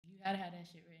gotta have that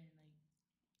shit written.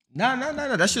 Nah.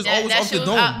 That shit's always off the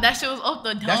dome. That shit was off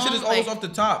the dome. That shit is always off the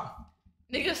top.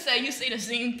 Niggas say you say the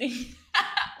same thing.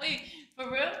 Wait,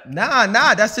 for real?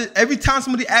 Nah. That's it. Every time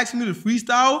somebody asks me to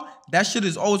freestyle, that shit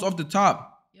is always off the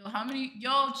top. Yo, chat, how many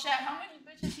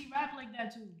bitches he rap like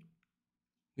that too?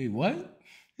 Wait, what?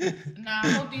 Nah,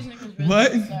 I hope these niggas really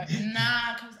what?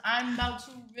 Nah, cause I'm about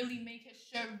to really make his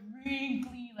shirt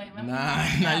wrinkly. Like,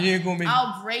 nah, you ain't gonna make.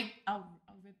 I'll rip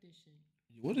this shit.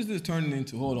 What is this turning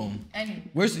into? Hold on. Anyway.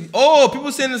 Where's the, oh,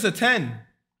 people saying it's a 10.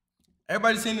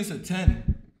 Everybody's saying it's a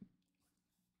 10.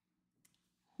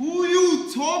 Who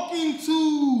you talking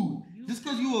to? Just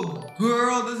cause you a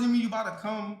girl doesn't mean you about to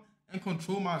come and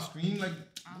control my stream. Like,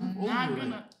 I'm not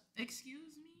gonna.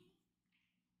 Excuse me.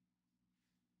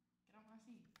 Get off my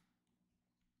seat.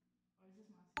 Or is this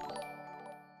my seat?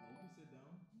 You can sit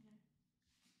down.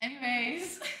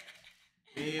 Anyways.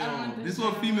 Damn, this is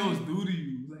what females do to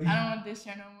you. Like, I don't want this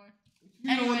shit no more.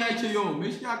 You know that shit, yo.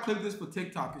 Make sure y'all clip this for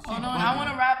TikTok. Oh no, I want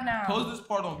to rap now. Post this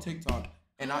part on TikTok,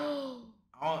 and I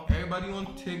want everybody on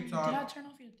TikTok. Did I turn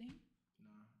off your thing?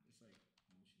 Nah, it's like.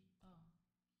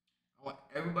 I want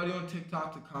everybody on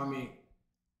TikTok to comment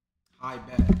hi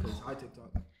back, because hi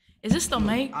TikTok. Is this the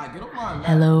mic? Alright, get on my map.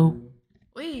 Hello.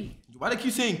 Wait. Why they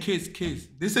keep saying kiss?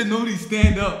 They said nobody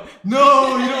stand up.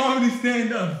 No, you don't want me to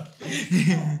stand up.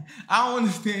 I don't want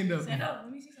to stand up. Stand up.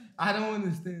 Let me see something. I don't want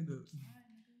to stand up.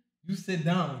 You sit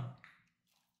down.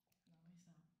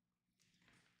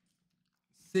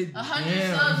 Sit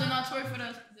 100 subs and I'll twerk for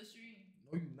the stream.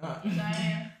 No, you're not. Yes, I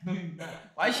am. No, you're not.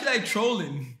 Why is she like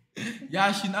trolling?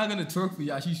 Yeah, she's not gonna twerk for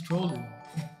y'all. She's trolling.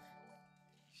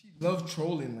 She loves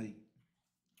trolling. Like,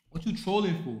 what you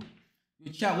trolling for?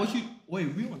 Yo, chat,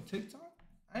 wait, we on TikTok?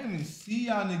 I didn't even see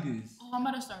y'all niggas. Oh, I'm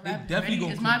about to start rapping. Definitely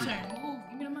gonna it's my turn. Move,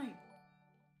 give me the mic.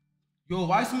 Yo,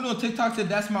 why somebody on TikTok said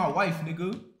that's my wife,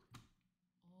 nigga?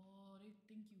 Oh, they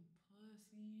think you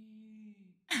pussy.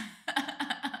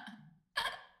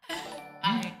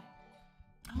 Alright.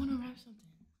 I wanna rap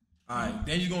something. Alright,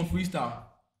 then you gonna freestyle.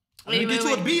 Let me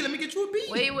get you a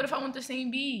beat. Wait, what if I want the same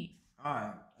beat?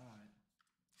 Alright.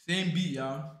 Same beat,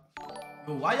 y'all.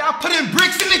 Yo, why y'all putting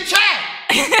bricks in the chat?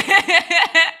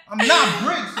 I'm not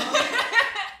bricks, son.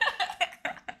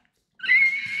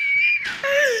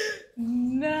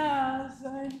 Nah,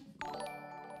 son.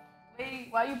 Wait,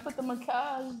 why you put the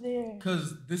macaws there?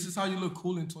 Cause this is how you look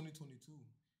cool in 2022.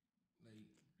 Like,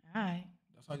 alright.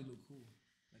 That's how you look cool.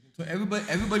 Like, so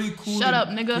everybody cool. Shut up,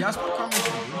 nigga. Y'all start commenting.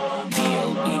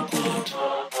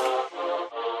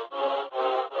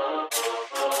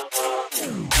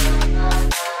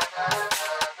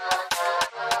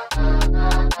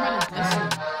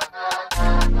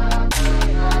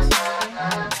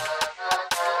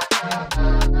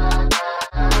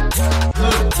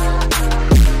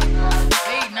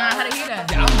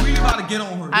 Get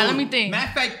on her. Alright, let me think. Matter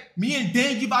of fact, me and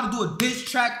Dangie about to do a diss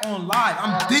track on live.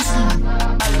 I'm dissing you.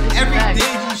 Every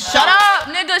Dangie shut up,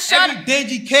 nigga. Every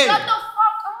Dangie kid. Shut the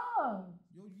fuck up.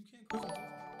 Yo, you can't curse.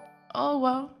 Oh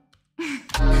well. I'm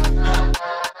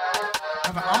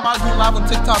about to go live on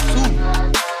TikTok too.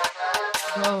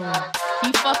 Bro,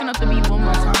 keep fucking up the beat one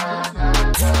more time.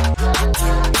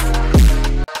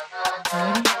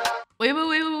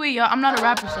 Wait, y'all. I'm not a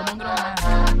rapper, so don't get on my ass.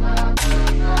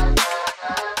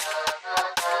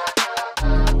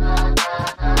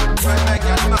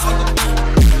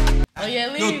 Oh yeah,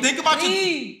 leave. Yo, think about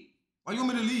leave. Why you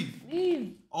want me to leave?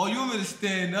 Leave. Oh, you want me to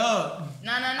stand up?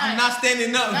 Nah. I'm not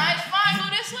standing up. Nah, it's fine. Go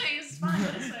this way. It's fine.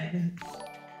 Go this way.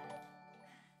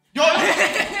 Yo,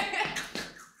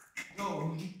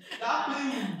 stop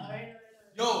leaving. Alright.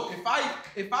 Yo,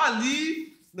 if I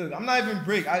leave, look, I'm not even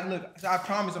break. I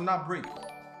promise I'm not break.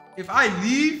 If I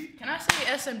leave, can I say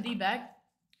SMD back?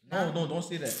 No, don't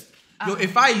say that. Yo,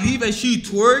 if I leave and she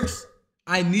twerks,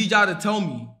 I need y'all to tell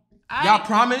me. Y'all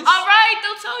promise? All right,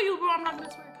 they'll tell you, bro. I'm not gonna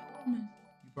twerk. I promise.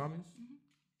 You promise?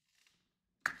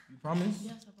 You promise?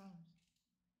 Yes, I promise.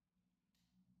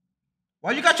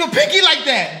 Why you got your pinky like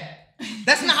that?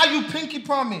 That's not how you pinky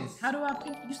promise. How do I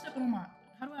pinky? You stepping on my.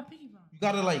 How do I pinky promise? You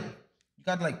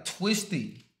gotta twist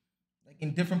it, like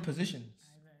in different positions.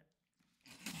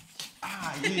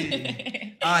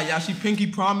 Yeah. Yeah, she pinky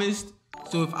promised.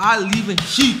 So if I leave and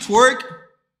she twerk,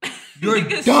 you're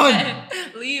done.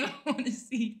 Leave, I want to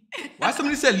see. Why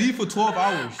somebody said leave for 12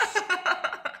 hours?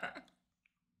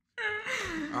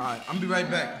 Alright, I'm gonna be right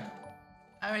back.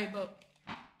 Alright, bro.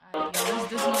 Alright, yo,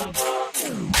 this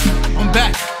movie. I'm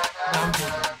back.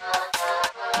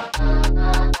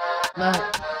 Look.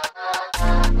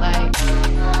 Like,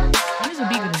 when is the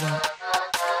beat gonna go?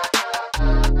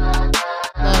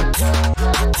 Look.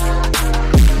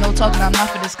 No talking, I'm not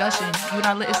for discussion. You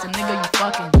not listening, nigga, you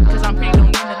fucking.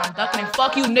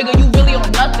 fuck you, nigga. You really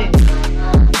on nothing.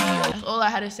 That's all I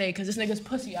had to say, cause this nigga's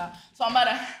pussy, y'all. So I'm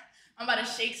about to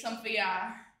shake some for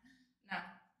y'all. Nah,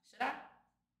 should I?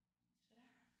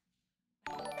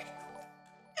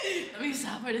 Let me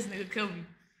stop for this nigga kill me.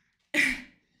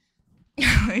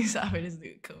 Let me stop for this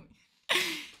nigga kill me.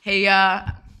 Hey, y'all.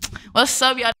 What's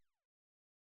up, y'all?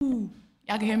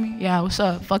 Y'all can hear me? Yeah, what's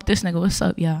up? Fuck this nigga. What's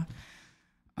up, y'all?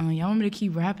 Y'all want me to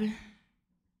keep rapping?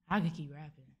 I can keep rapping.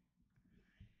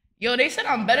 Yo, they said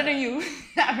I'm better than you.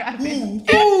 Not rapping.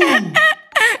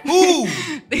 Ooh.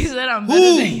 They said I'm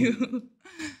better than you.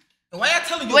 Why y'all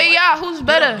telling me? Wait, y'all, who's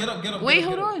better? Get up. Wait,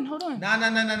 hold on. Nah.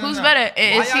 Who's better?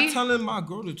 Why y'all telling my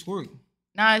girl to twerk?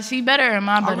 Nah, is he better or am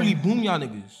I better? I really boom y'all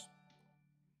niggas.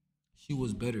 She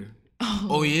was better.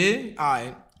 Oh yeah?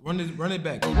 Alright. Run it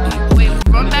back. Wait,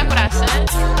 run back what I said?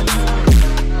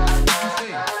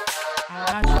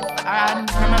 I got you. I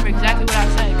remember exactly what I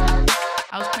said.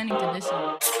 I was planning to diss you.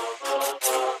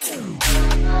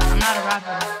 I'm not a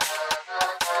rapper.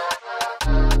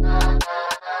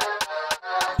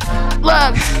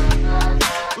 Look,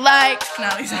 like, no, I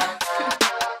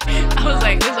was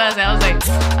like, this is what I said. I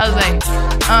was like,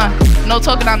 no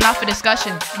talking, I'm not for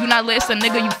discussion. You not listen,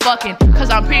 nigga, you fucking. Cause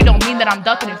I'm pretty don't mean that I'm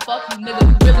ducking it. Fuck you, nigga,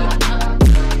 you really want nothing.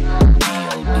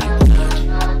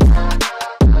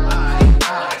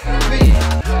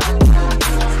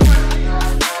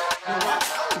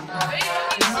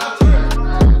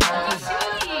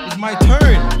 It's my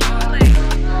turn.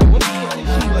 What the fuck is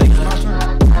she like? It's my turn.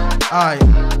 Alright,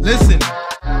 listen.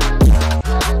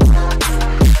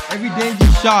 Every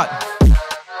Dangie shot.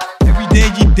 Every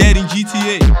Dangie dead in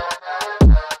GTA.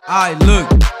 Alright, look.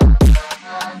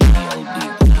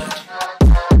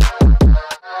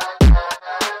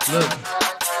 Look.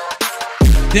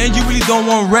 Dangie really don't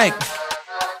want wreck.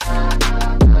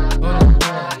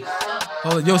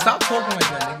 Hold on. Yo, stop talking like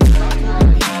that, nigga. Stop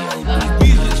talking like that. This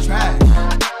beat is just trash.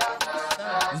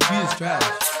 This beat is trash.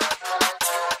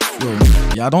 Yo,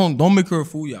 y'all don't make her a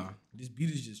fool, y'all. This beat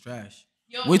is just trash.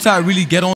 Wait till I really get on.